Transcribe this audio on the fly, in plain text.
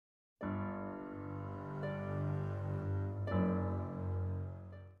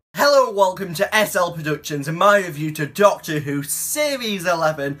welcome to SL Productions and my review to Doctor Who Series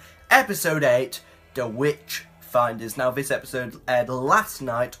 11, Episode 8, The Witchfinders. Now this episode aired last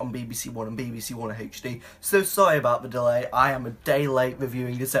night on BBC One and BBC One HD, so sorry about the delay. I am a day late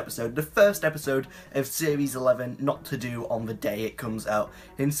reviewing this episode, the first episode of Series 11 not to do on the day it comes out.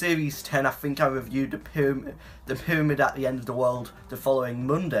 In Series 10 I think I reviewed the pyramid at the end of the world the following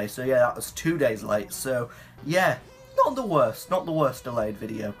Monday, so yeah, that was 2 days late, so yeah. Not the worst delayed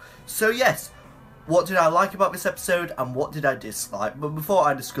video. So yes, what did I like about this episode and what did I dislike? But before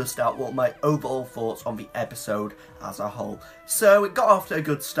I discuss that, what my overall thoughts on the episode as a whole. So it got off to a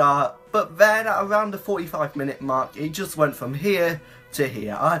good start, but then at around the 45-minute mark, it just went from here to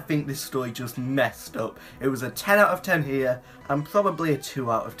here. I think this story just messed up. It was a 10 out of 10 here and probably a 2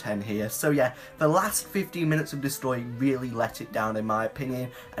 out of 10 here. So yeah, the last 15 minutes of this story really let it down in my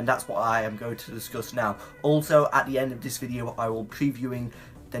opinion, and that's what I am going to discuss now. Also, at the end of this video, I will be previewing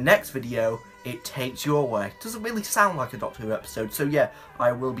the next video, It Takes You Away. Doesn't really sound like a Doctor Who episode, so yeah,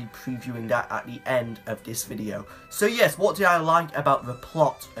 I will be previewing that at the end of this video. So yes, what did I like about the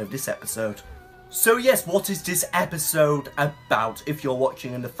plot of this episode? So yes, what is this episode about? If you're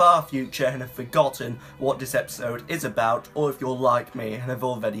watching in the far future and have forgotten what this episode is about, or if you're like me and have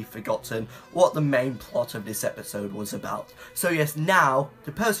already forgotten what the main plot of this episode was about. So yes, now,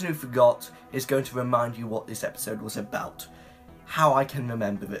 the person who forgot is going to remind you what this episode was about. How I can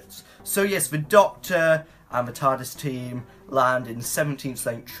remember it. So yes, the Doctor and the TARDIS team land in 17th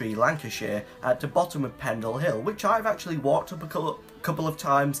century Lancashire at the bottom of Pendle Hill, which I've actually walked up a couple of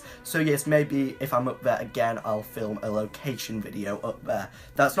times, so yes, maybe if I'm up there again I'll film a location video up there.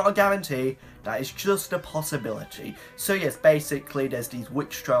 That's not a guarantee, that is just a possibility. So yes, basically there's these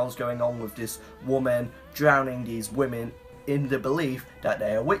witch trials going on with this woman drowning these women in the belief that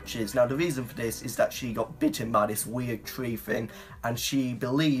they are witches. Now the reason for this is that she got bitten by this weird tree thing and she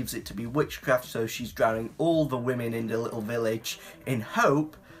believes it to be witchcraft, so she's drowning all the women in the little village in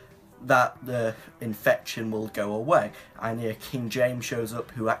hope that the infection will go away. And here King James shows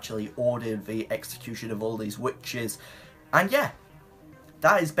up, who actually ordered the execution of all these witches, and yeah,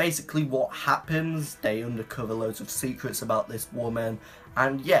 that is basically what happens. They uncover loads of secrets about this woman,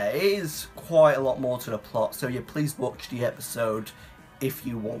 and yeah, it is quite a lot more to the plot, so yeah, please watch the episode if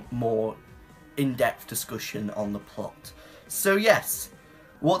you want more in-depth discussion on the plot. So yes,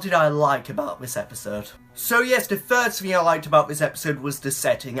 what did I like about this episode? So yes, the first thing I liked about this episode was the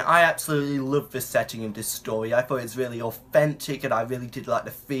setting. I absolutely loved the setting of this story. I thought it was really authentic and I really did like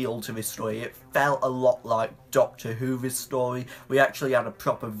the feel to this story. It felt a lot like Doctor Who, this story. We actually had a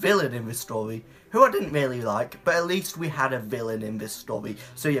proper villain in this story, who I didn't really like, but at least we had a villain in this story.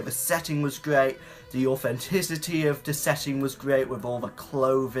 So yeah, the setting was great, the authenticity of the setting was great with all the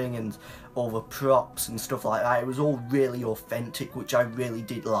clothing and all the props and stuff like that. It was all really authentic, which I really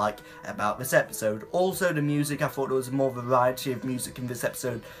did like about this episode. Also the music, I thought there was more variety of music in this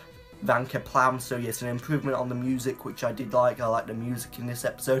episode than Kaplan, so yes, an improvement on the music, which I did like. I liked the music in this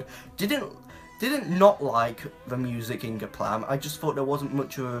episode. Didn't not like the music in Kaplan. I just thought there wasn't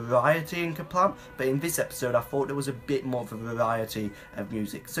much of a variety in Kaplan, but in this episode I thought there was a bit more of a variety of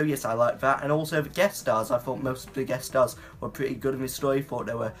music. So yes, I liked that. And also the guest stars. I thought most of the guest stars were pretty good in this story. I thought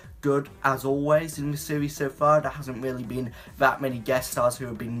they were good as always in the series so far. There hasn't really been that many guest stars who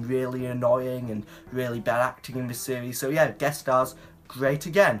have been really annoying and really bad acting in this series. So yeah, guest stars, great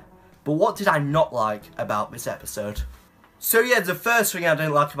again. But what did I not like about this episode? So yeah, the first thing I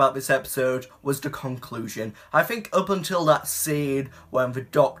didn't like about this episode was the conclusion. I think up until that scene when the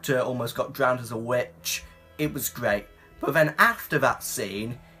Doctor almost got drowned as a witch, it was great. But then after that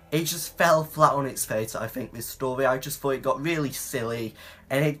scene, it just fell flat on its face, I think, this story. I just thought it got really silly,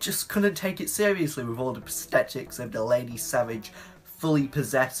 and it just couldn't take it seriously with all the prosthetics of the Lady Savage fully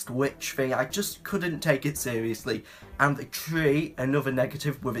possessed witch thing. I just couldn't take it seriously. And the tree, another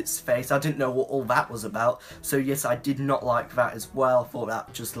negative with its face, I didn't know what all that was about, so yes, I did not like that as well. I thought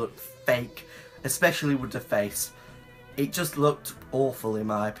that just looked fake, especially with the face. It just looked awful in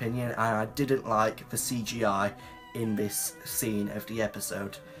my opinion, and I didn't like the CGI in this scene of the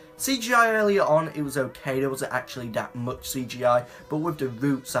episode. CGI earlier on, it was okay, there wasn't actually that much CGI, but with the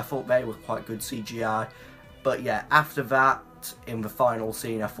roots I thought they were quite good CGI. But yeah, after that, in the final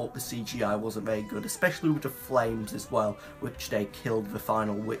scene, I thought the CGI wasn't very good, especially with the flames as well, which they killed the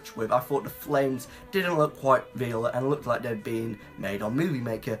final witch with. I thought the flames didn't look quite real and looked like they'd been made on Movie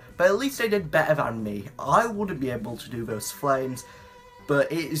Maker, but at least they did better than me. I wouldn't be able to do those flames,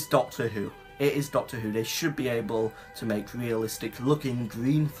 but it is Doctor Who. It is Doctor Who. They should be able to make realistic looking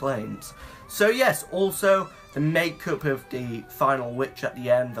green flames. So yes, also the makeup of the final witch at the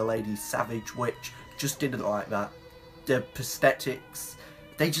end, the Lady Savage witch, just didn't like that. The prosthetics,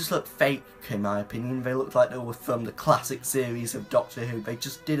 they just look fake in my opinion. They looked like they were from the classic series of Doctor Who. They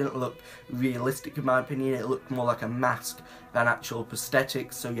just didn't look realistic in my opinion. It looked more like a mask than actual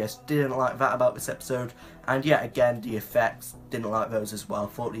prosthetics. So yes, didn't like that about this episode. And yet again, the effects, didn't like those as well.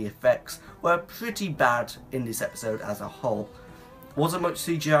 Thought the effects were pretty bad in this episode as a whole. Wasn't much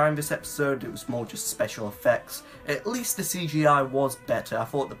CGI in this episode, it was more just special effects. At least the CGI was better. I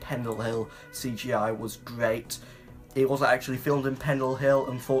thought the Pendle Hill CGI was great. It wasn't actually filmed in Pendle Hill,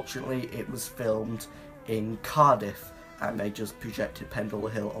 unfortunately it was filmed in Cardiff and they just projected Pendle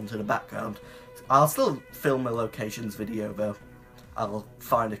Hill onto the background. I'll still film a locations video though. I'll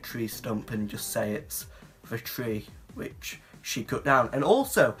find a tree stump and just say it's the tree which she cut down. And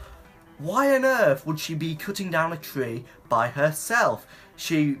also, why on earth would she be cutting down a tree by herself?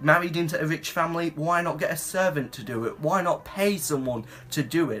 She married into a rich family, why not get a servant to do it? Why not pay someone to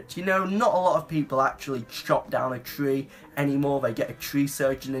do it? You know, not a lot of people actually chop down a tree anymore. They get a tree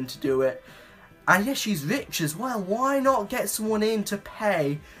surgeon in to do it. And yes, she's rich as well. Why not get someone in to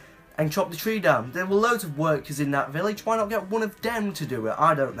pay and chop the tree down? There were loads of workers in that village. Why not get one of them to do it?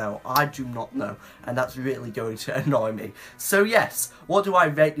 I don't know. I do not know. And that's really going to annoy me. So yes, what do I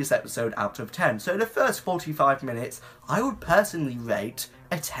rate this episode out of 10? So the first 45 minutes, I would personally rate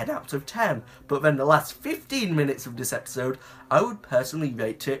a 10 out of 10. But then the last 15 minutes of this episode, I would personally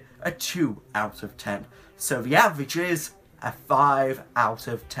rate it a 2 out of 10. So the average is a 5 out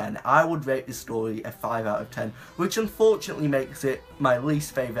of 10. I would rate this story a 5 out of 10, which unfortunately makes it my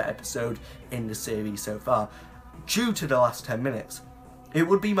least favourite episode in the series so far, due to the last 10 minutes. It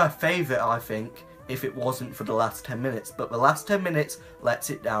would be my favourite, I think, if it wasn't for the last 10 minutes, but the last 10 minutes lets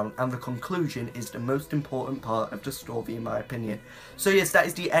it down, and the conclusion is the most important part of the story in my opinion. So yes, that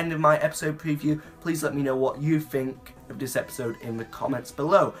is the end of my episode preview. Please let me know what you think of this episode in the comments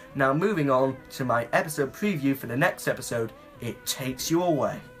below. Now moving on to my episode preview for the next episode, It Takes You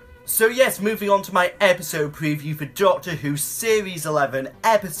Away. So yes, moving on to my episode preview for Doctor Who Series 11,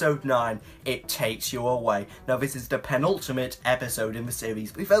 Episode 9, It Takes You Away. Now this is the penultimate episode in the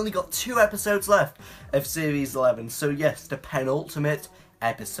series. We've only got 2 episodes left of Series 11, so yes, the penultimate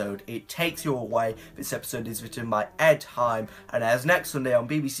episode, It Takes You Away. This episode is written by Ed Heim and airs next Sunday on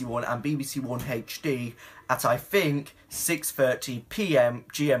BBC One and BBC One HD at, I think, 6:30 PM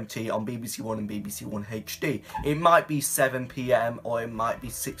GMT on BBC One and BBC One HD. It might be 7 PM or it might be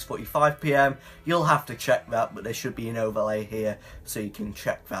 6:45 PM. You'll have to check that, but there should be an overlay here so you can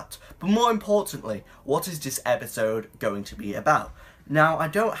check that. But more importantly, what is this episode going to be about? Now, I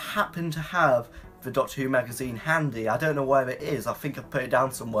don't happen to have the Doctor Who magazine handy. I don't know where it is. I think I've put it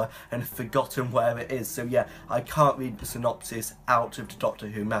down somewhere and forgotten where it is. So yeah, I can't read the synopsis out of the Doctor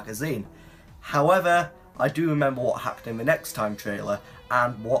Who magazine. However, I do remember what happened in the Next Time trailer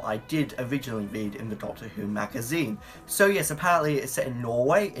and what I did originally read in the Doctor Who magazine. So yes, apparently it's set in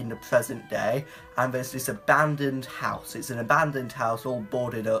Norway in the present day, and there's this abandoned house. It's an abandoned house all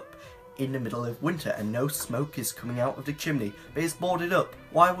boarded up in the middle of winter, and no smoke is coming out of the chimney, but it's boarded up.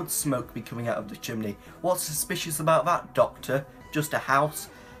 Why would smoke be coming out of the chimney? What's suspicious about that, Doctor? Just a house?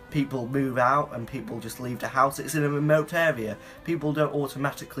 People move out and people just leave the house. It's in a remote area. People don't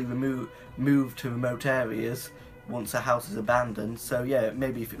automatically move to remote areas once a house is abandoned. So yeah,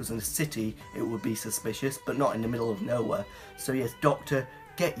 maybe if it was in a city it would be suspicious, but not in the middle of nowhere. So yes, Doctor,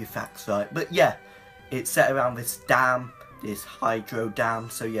 get your facts right. But yeah, it's set around this dam, this hydro dam.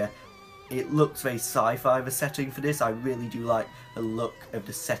 So yeah, it looks very sci-fi, the setting for this. I really do like the look of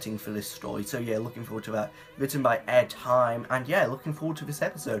the setting for this story. So yeah, looking forward to that. Written by Ed Heim, and yeah, looking forward to this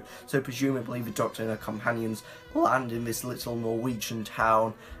episode. So presumably the Doctor and her companions land in this little Norwegian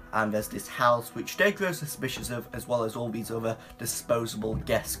town, and there's this house which they grow suspicious of, as well as all these other disposable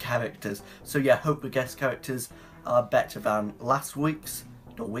guest characters. So yeah, hope the guest characters are better than last week's,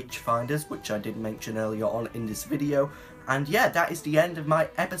 the Witchfinders, which I did mention earlier on in this video. And yeah, that is the end of my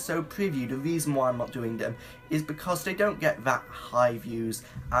episode preview. The reason why I'm not doing them is because they don't get that high views,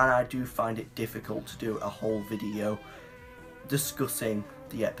 and I do find it difficult to do a whole video discussing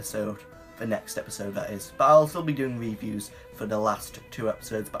the episode, the next episode that is. But I'll still be doing reviews for the last 2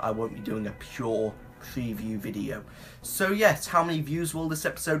 episodes, but I won't be doing a pure preview video. So yes, how many views will this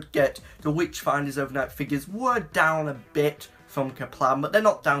episode get? The Witchfinders overnight figures were down a bit from Kaplan, but they're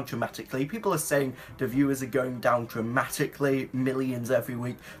not down dramatically. People are saying the viewers are going down dramatically, millions every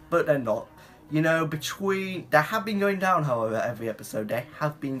week, but they're not. You know, they have been going down, however, every episode. They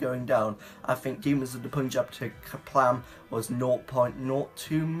have been going down. I think Demons of the Punjab to Kaplan was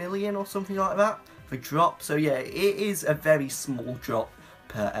 0.02 million or something like that, the drop. So yeah, it is a very small drop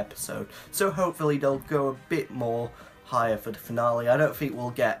per episode. So hopefully they'll go a bit more higher for the finale. I don't think we'll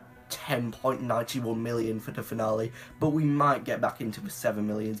get 10.91 million for the finale, but we might get back into the 7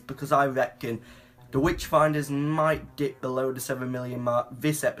 millions, because I reckon the Witchfinders might dip below the 7 million mark.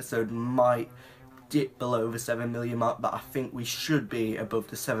 This episode might dip below the 7 million mark, but I think we should be above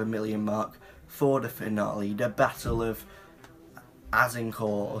the 7 million mark for the finale, the Battle of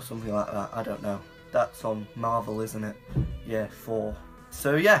Azincourt or something like that. I don't know. That's on Marvel, isn't it? Yeah, 4.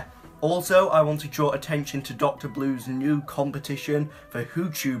 So yeah. Also, I want to draw attention to Dr. Blue's new competition for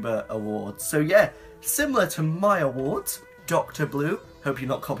YouTuber Awards. So yeah, similar to my awards, Dr. Blue, hope you're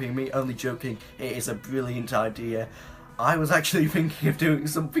not copying me, only joking, it is a brilliant idea. I was actually thinking of doing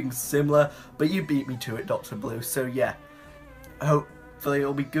something similar, but you beat me to it, Dr. Blue. So yeah, hopefully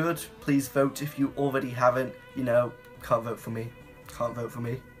it'll be good. Please vote if you already haven't. You know, can't vote for me. Can't vote for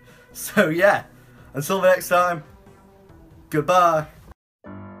me. So yeah, until the next time, goodbye.